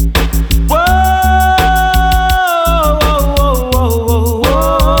 Whoa, whoa, whoa, whoa,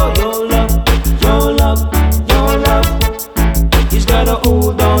 whoa, your love, your love.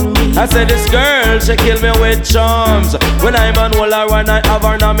 I said this girl, she kill me with charms. When I'm on wall her and I have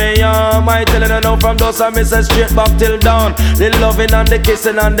her na me arm. I telling her now from those I miss her straight back till dawn. The loving and the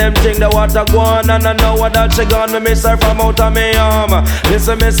kissing and them thing the water go on. And I know what that she gone, me miss her from out of me arm.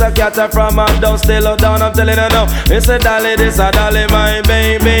 Listen, miss a cat her from her down, still down. I'm telling her now, it's a dolly, this a dolly, my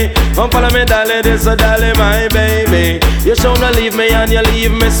baby. Come follow me, dolly, this a dolly, my baby. You should not leave me and you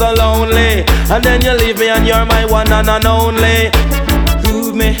leave me so lonely. And then you leave me and you're my one and only.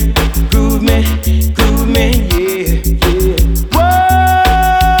 Groove me, groove me, groove me, yeah, yeah.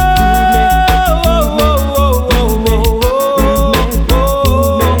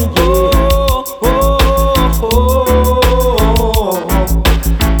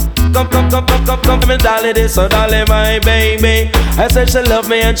 Come, me dolly, this so dolly, my baby. I said she love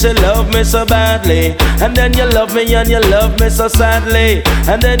me and she love me so badly. And then you love me and you love me so sadly.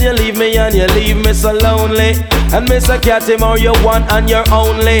 And then you leave me and you leave me so lonely. And Miss a cat him or you one and you're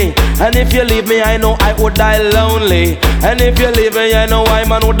only. And if you leave me I know I would die lonely. And if you leave me I know I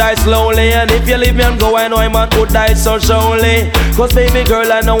man would die slowly. And if you leave me and go I know I man would die so surely. Cause baby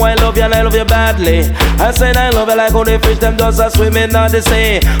girl I know I love you and I love you badly. I said I love you like how the fish them just a swimming on the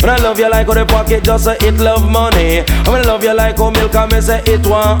sea. But I love you like how the pocket just a it love money. And I love you like how milk and me say it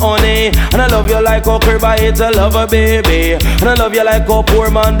want honey. And I love you like how crib I hit a love a baby. And I love you like how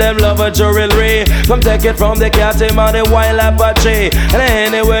poor man them love a jewelry. Come take it from the cat him and the wild Apache. And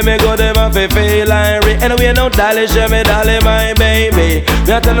anyway me go them and feel like re. Anyway no dolly show me dolly my baby.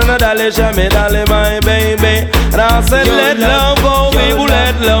 Me a tell no dolly show me dolly my baby. And I said let love go we will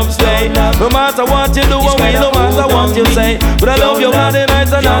let love stay. No matter what you do and we no matter what you say. But I love you on the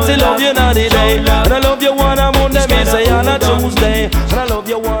nights and I still love you on the day. And I love you on a Monday me say on a Tuesday. And I love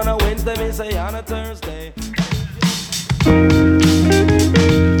you on a Wednesday me say on a Thursday.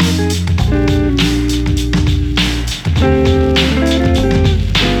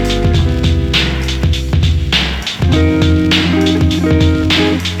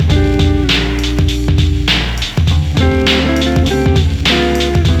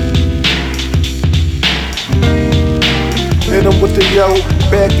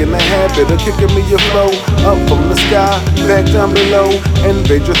 habit of kicking me your flow. Up from the sky, back down below.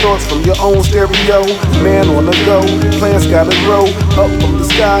 Invade your thoughts from your own stereo. Man on the go, plants gotta grow. Up from the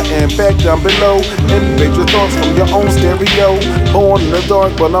sky and back down below. Invade your thoughts from your own stereo. Born in the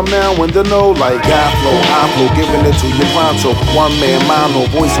dark, but I'm now in the know. Like I flow, giving it to you pronto. One man, mind, no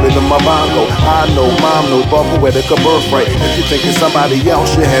voice rhythm, my bongo. I know mom, no poetic a birthright. If you think it's somebody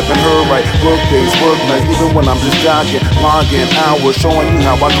else, you haven't heard right. Work days, work nights, even when I'm just jogging. Logging hours, showing you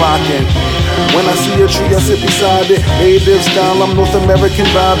how I clock in. When I see a tree, I sit beside it. Native style, I'm North American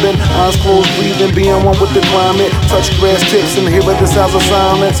vibing. Eyes closed, breathing, being one with the climate. Touch grass tips and hear the sounds of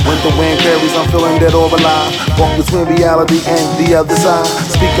silence. When the wind carries, I'm feeling dead or alive. Walk between reality and the other side.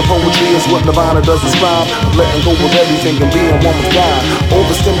 Speak of poetry is what Nirvana does describe. I'm letting go of everything and being one with God.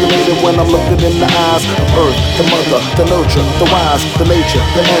 Overstimulated when I'm looking in the eyes of Earth, the mother, the nurture, the wise, the nature,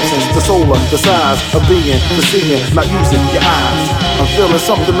 the absence, the solar, the size of being, the seeing, not using your eyes. I'm feeling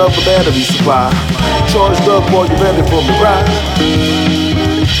something of a battery supply. Charged up, boy, you ready for the ride?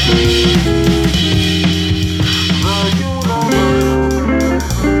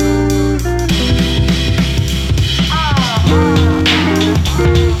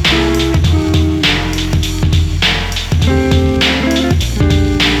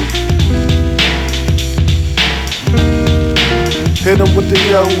 Hit him with the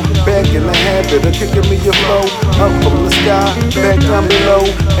yo, back in the habit of kicking me your flow. Up from the sky, back down below.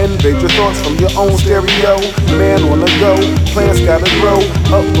 Invade your thoughts from your own stereo. Man on the go, plants gotta grow.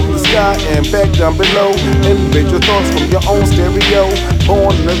 Up from the sky and back down below. Invade your thoughts from your own stereo.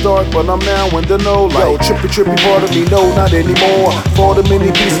 Born in the dark, but I'm now in the know. Like, yo, trippy part of me, no, not anymore. For the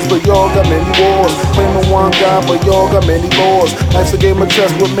many pieces, but y'all got many wars. Claiming one God, but y'all got many laws. Life's a game of chess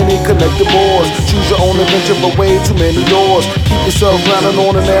with many connected boards. Choose your own adventure, but way too many doors. Keep yourself grinding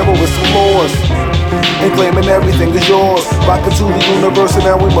on an arrow with some floors. And claiming everything is yours. Rocking to the universe and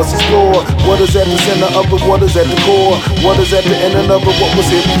now we must explore. What is at the center of it, what is at the core? What is at the end of it, what was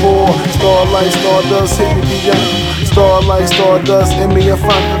here before? Starlight, stardust, hit me beyond. Starlight, stardust, in me a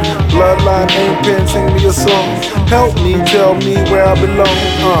fun. Bloodline, ain't pen, sing me a song. Help me, tell me where I belong.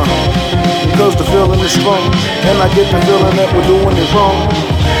 Cause the feeling is strong. And I get the feeling that we're doing it wrong.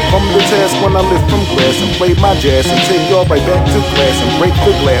 From the task when I lift from grass and play my jazz and take y'all right back to class and break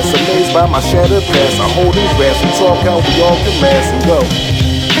the glass. Amazed by my shattered past, I hold in grass and talk how we all can last and go.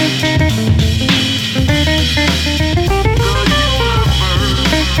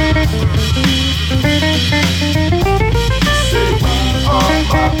 Say we are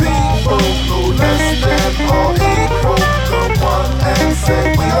my people, no less than or equal. Come on and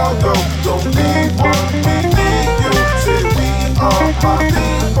say we all go, don't need one, we need you. Say we are my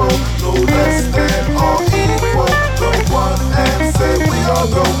people, no less than or equal. Come on and say we all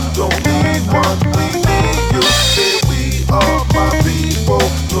go, don't need one, we need you. Say we are my people,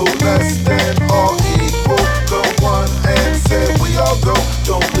 no less than or equal. Come on and say we all go,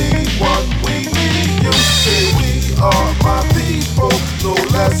 don't need one, we need you. Say we are my people, no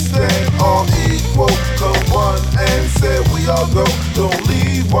less than or equal. Come on and say we all go, don't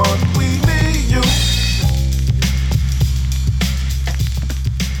leave one, we need you.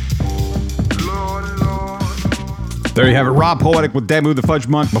 There you have it, Rob Poetic with Damu the Fudge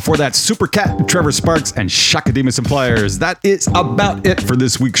Monk. Before that, Super Cat, Trevor Sparks, and Shakademus and Pliers. That is about it for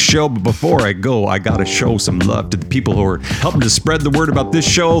this week's show. But before I go, I gotta show some love to the people who are helping to spread the word about this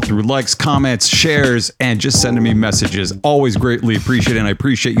show through likes, comments, shares, and just sending me messages. Always greatly appreciated, and I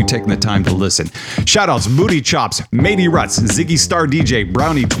appreciate you taking the time to listen. Shoutouts, Booty Chops, Matey Ruts, Ziggy Star DJ,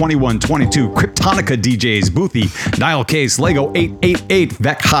 Brownie 2122, Kryptonica DJs, Boothy, Nile Case, Lego 888,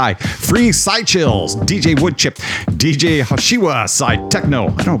 Vec High, Free Side Chills, DJ Woodchip, DJ Hashiwa Side Techno. I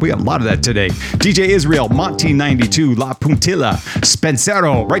don't know, we got a lot of that today. DJ Israel, Monty 92, La Puntilla,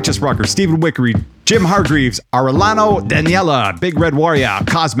 Spencero, Righteous Rocker, Stephen Wickery, Jim Hargreaves, Arellano, Daniela, Big Red Warrior,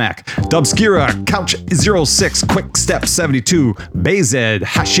 Cosmac, Dubskira, Couch 06, Quick Step 72, Bayzed,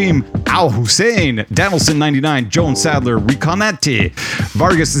 Hashim, Al Hussein, Danielson 99, Joan Sadler, Reconati,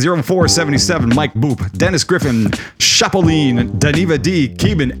 Vargas 0477, Mike Boop, Dennis Griffin, Chapolin, Daniva D,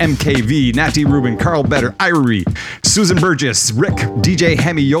 Keeban MKV, Natty Rubin, Carl Better, Irie, Susan Burgess, Rick, DJ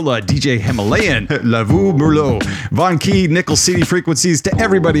Hemiola, DJ Himalayan, Lavu Merlot, Von Key, Nickel City Frequencies. To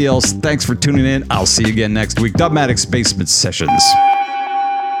everybody else, thanks for tuning in. I'll see you again next week. Dubmatic's Basement Sessions.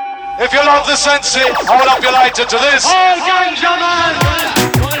 If you love the sensei, hold up your lighter to this. All ganja man!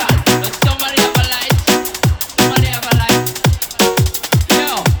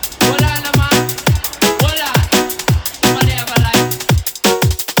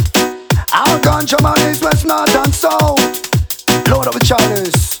 Our ganja man is west, north and south. Load up the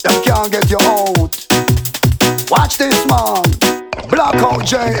chalice, them can't get you out. Watch this man. Blackout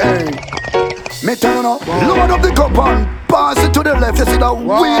J.A. Me tell you now, load up the cup and pass it to the left. You see that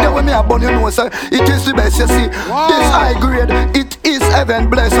weed when me a bun, you know, say it is the best. You see, this high grade, it is heaven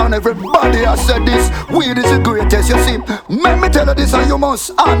blessed, and everybody has said this weed is the greatest. You see, let me tell you this, and you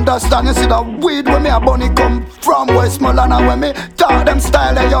must understand. You see that weed when me a bun, it come from Westmoreland, and when me talk them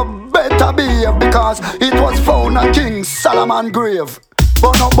style, you better behave because it was found on King Solomon grave.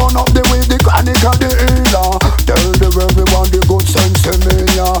 Burn up the way the chronic of the healer. Tell them everyone the good sense in me,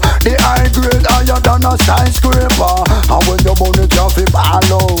 yeah. The high grade higher than a skyscraper. And when you burn it, you feel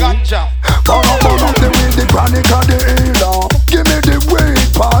follow. Gotcha. Burn up the way the chronic of the healer. Give me the weight,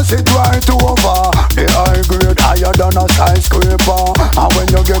 pass it right over. The high grade higher than a skyscraper. And when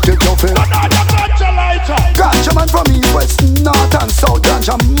you get it, you feel ganja man from east, west, north and south.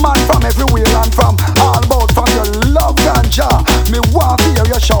 Ganja man from everywhere and from all about. From your love ganja, me want to hear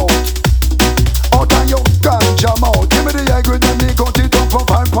your shout out on your ganja mouth. Give me the high grade and me cut it up for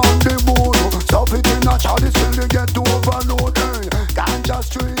 5 pound the board. Stuff it in a chalice till they get to overload. Ganja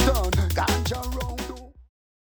straight on.